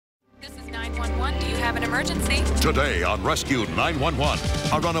have an emergency. Today on Rescue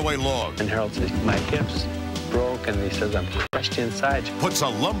 911, a runaway log. And Harold says, my hips broke, and he says, I'm crushed inside. Puts a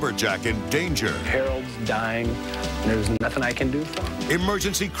lumberjack in danger. Harold's dying, and there's nothing I can do for him.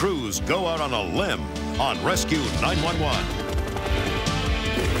 Emergency crews go out on a limb on Rescue 911.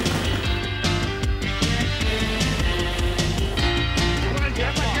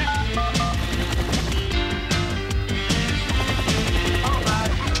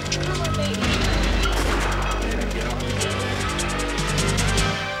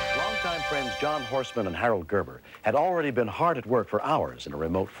 John Horseman and Harold Gerber had already been hard at work for hours in a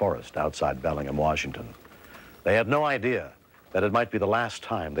remote forest outside Bellingham, Washington. They had no idea that it might be the last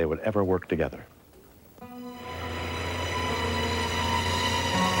time they would ever work together.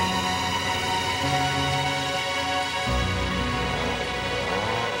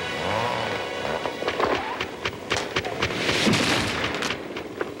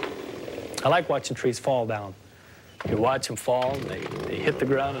 I like watching trees fall down. You watch them fall, and they hit the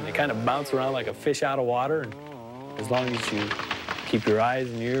ground, and they kind of bounce around like a fish out of water. And as long as you keep your eyes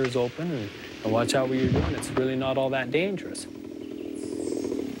and your ears open and watch out what you're doing, it's really not all that dangerous.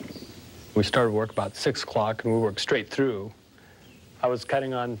 We started work about 6 o'clock, and we worked straight through. I was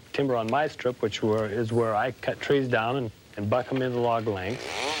cutting on timber on my strip, which is where I cut trees down and buck them into log length.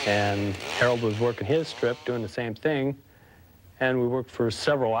 And Harold was working his strip, doing the same thing. And we worked for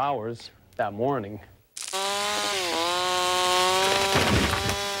several hours that morning.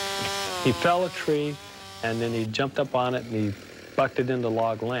 He fell a tree, and then he jumped up on it, and he bucked it into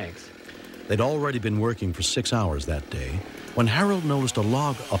log lengths. They'd already been working for 6 hours that day when Harold noticed a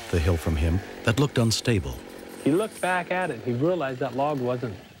log up the hill from him that looked unstable. He looked back at it, and he realized that log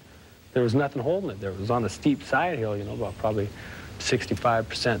there was nothing holding it there. It was on a steep side hill, you know, about probably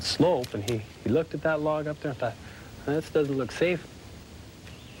 65% slope, and he looked at that log up there and thought, this doesn't look safe.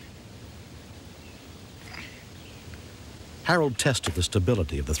 Harold tested the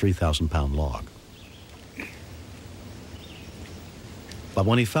stability of the 3,000-pound log. But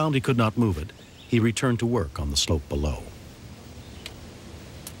when he found he could not move it, he returned to work on the slope below.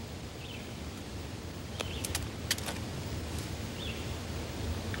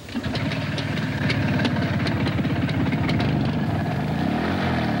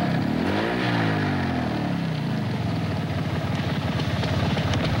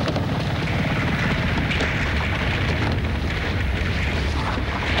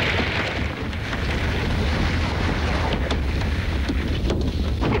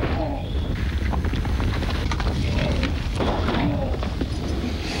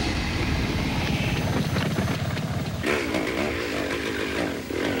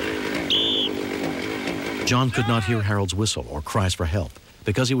 John could not hear Harold's whistle or cries for help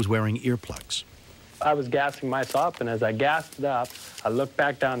because he was wearing earplugs. I was gassing my saw up, and as I gassed it up, I looked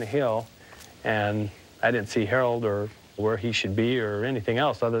back down the hill, and I didn't see Harold or where he should be or anything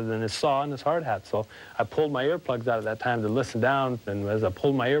else other than his saw and his hard hat. So I pulled my earplugs out at that time to listen down, and as I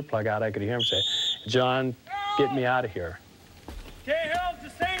pulled my earplug out, I could hear him say, John, get me out of here. Okay, Harold,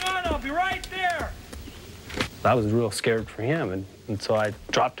 just hang on, I'll be right there. I was real scared for him, and so I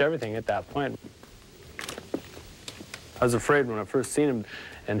dropped everything at that point. I was afraid when I first seen him,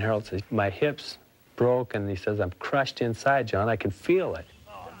 and Harold says, my hips broke, and he says, I'm crushed inside, John. I can feel it.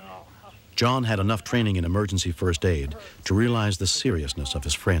 Oh, no. John had enough training in emergency first aid to realize the seriousness of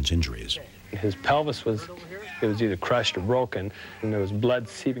his friend's injuries. His pelvis was either crushed or broken, and there was blood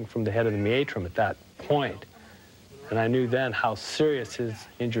seeping from the head of the meatrium at that point. And I knew then how serious his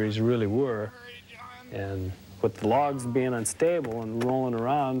injuries really were. And with the logs being unstable and rolling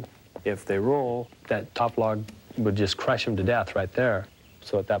around, if they roll, that top log would just crush him to death right there.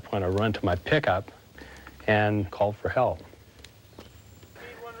 So at that point, I run to my pickup and called for help.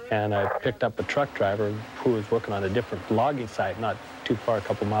 And I picked up a truck driver who was working on a different logging site not too far, a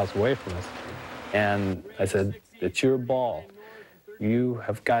couple miles away from us. And I said, it's your ball. You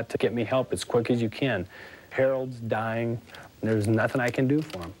have got to get me help as quick as you can. Harold's dying, and there's nothing I can do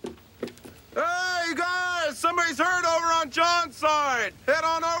for him. Hey, guys! Somebody's hurt over on John's side! Head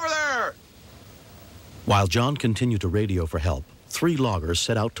on over there! While John continued to radio for help, 3 loggers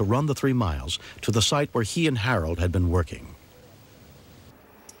set out to run the 3 miles to the site where he and Harold had been working.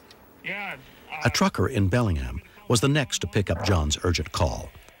 A trucker in Bellingham was the next to pick up John's urgent call.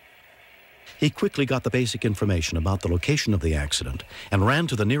 He quickly got the basic information about the location of the accident and ran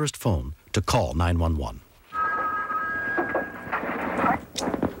to the nearest phone to call 911.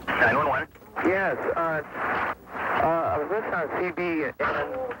 911? Yes, I was listening on CB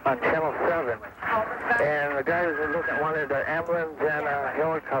on Channel 7, and the guy wanted an ambulance and a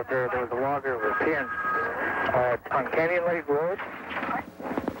helicopter. There was a logger with pins on Canyon Lake Road.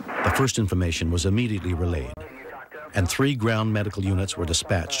 The first information was immediately relayed, and 3 ground medical units were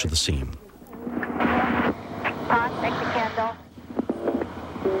dispatched to the scene. Take the candle.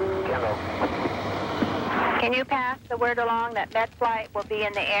 Can you pass the word along that med flight will be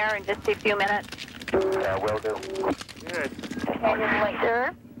in the air in just a few minutes? Yeah, will do. Good. Sure.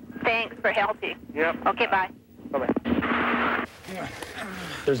 Thanks for helping. Yep. Okay, bye. Bye-bye.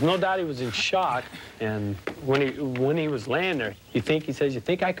 There's no doubt he was in shock, and when he was laying there, he says, "You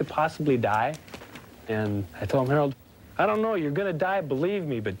think I could possibly die?" And I told him, "Harold, I don't know, you're gonna die, believe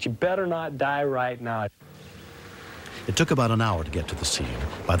me, but you better not die right now." It took about an hour to get to the scene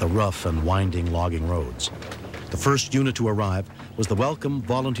by the rough and winding logging roads. The first unit to arrive was the Welcome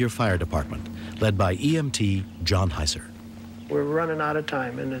Volunteer Fire Department, led by EMT John Heiser. We're running out of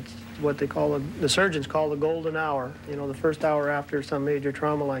time, and it's what they call, the surgeons call the golden hour. You know, the first hour after some major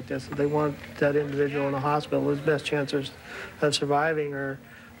trauma like this. They want that individual in the hospital. His best chances of surviving are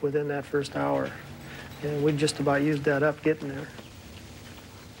within that first hour. And we just about used that up getting there.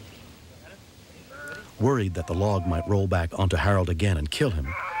 Worried that the log might roll back onto Harold again and kill him,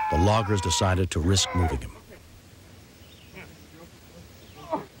 the loggers decided to risk moving him.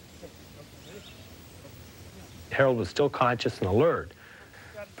 Harold was still conscious and alert,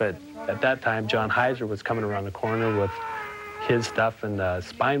 but at that time, John Heiser was coming around the corner with his stuff and the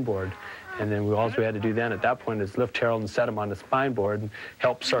spine board, and then all we had to do then at that point is lift Harold and set him on the spine board, and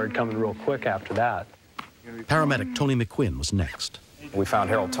help started coming real quick after that. Paramedic Tony McQuinn was next. We found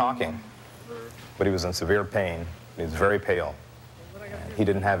Harold talking, but he was in severe pain. He was very pale. And he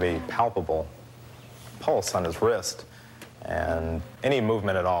didn't have a palpable pulse on his wrist, and any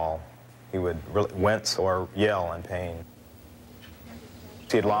movement at all, he would really wince or yell in pain.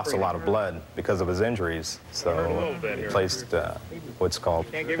 He had lost a lot of blood because of his injuries, so he placed what's called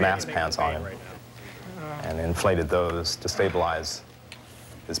mass pants on him and inflated those to stabilize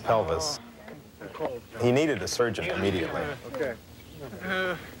his pelvis. He needed a surgeon immediately.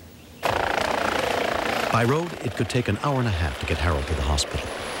 By road, it could take an hour and a half to get Harold to the hospital.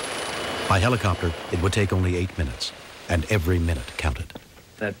 By helicopter, it would take only 8 minutes, and every minute counted.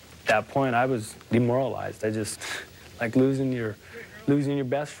 At that point, I was demoralized. I just, like losing your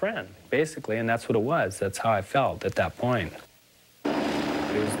best friend, basically, and that's what it was. That's how I felt at that point.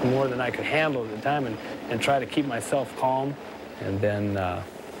 It was more than I could handle at the time, and try to keep myself calm. And then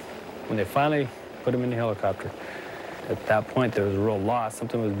when they finally put him in the helicopter, at that point there was a real loss.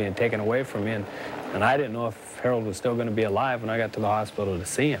 Something was being taken away from me, and I didn't know if Harold was still going to be alive when I got to the hospital to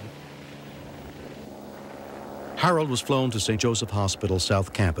see him. Harold was flown to St. Joseph Hospital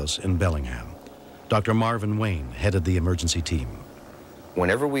South Campus in Bellingham. Dr. Marvin Wayne headed the emergency team.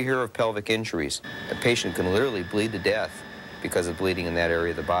 Whenever we hear of pelvic injuries, a patient can literally bleed to death because of bleeding in that area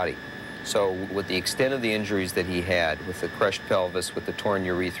of the body. So with the extent of the injuries that he had, with the crushed pelvis, with the torn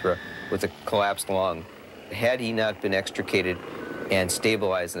urethra, with the collapsed lung, had he not been extricated and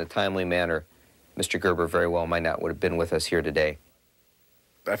stabilized in a timely manner, Mr. Gerber very well might not would have been with us here today.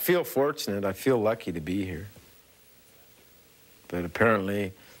 I feel fortunate. I feel lucky to be here. But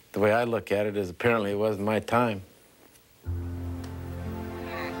apparently, the way I look at it is apparently it wasn't my time.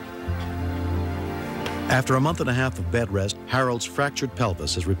 After a month and a half of bed rest, Harold's fractured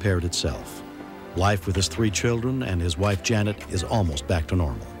pelvis has repaired itself. Life with his 3 children and his wife Janet is almost back to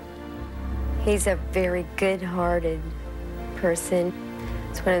normal. He's a very good-hearted person.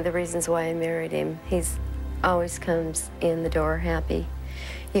 It's one of the reasons why I married him. He's always comes in the door happy.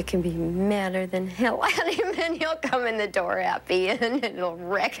 You can be madder than hell at him, and he'll come in the door happy, and it'll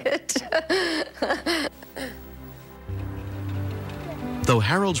wreck it. Though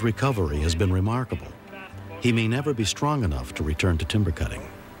Harold's recovery has been remarkable, he may never be strong enough to return to timber cutting.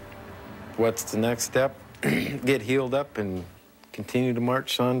 What's the next step? Get healed up and continue to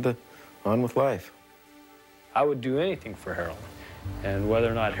march on with life. I would do anything for Harold. And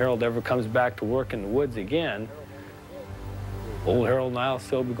whether or not Harold ever comes back to work in the woods again, old Harold and I will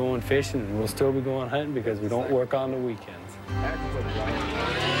still be going fishing, and we'll still be going hunting because we don't work on the weekends.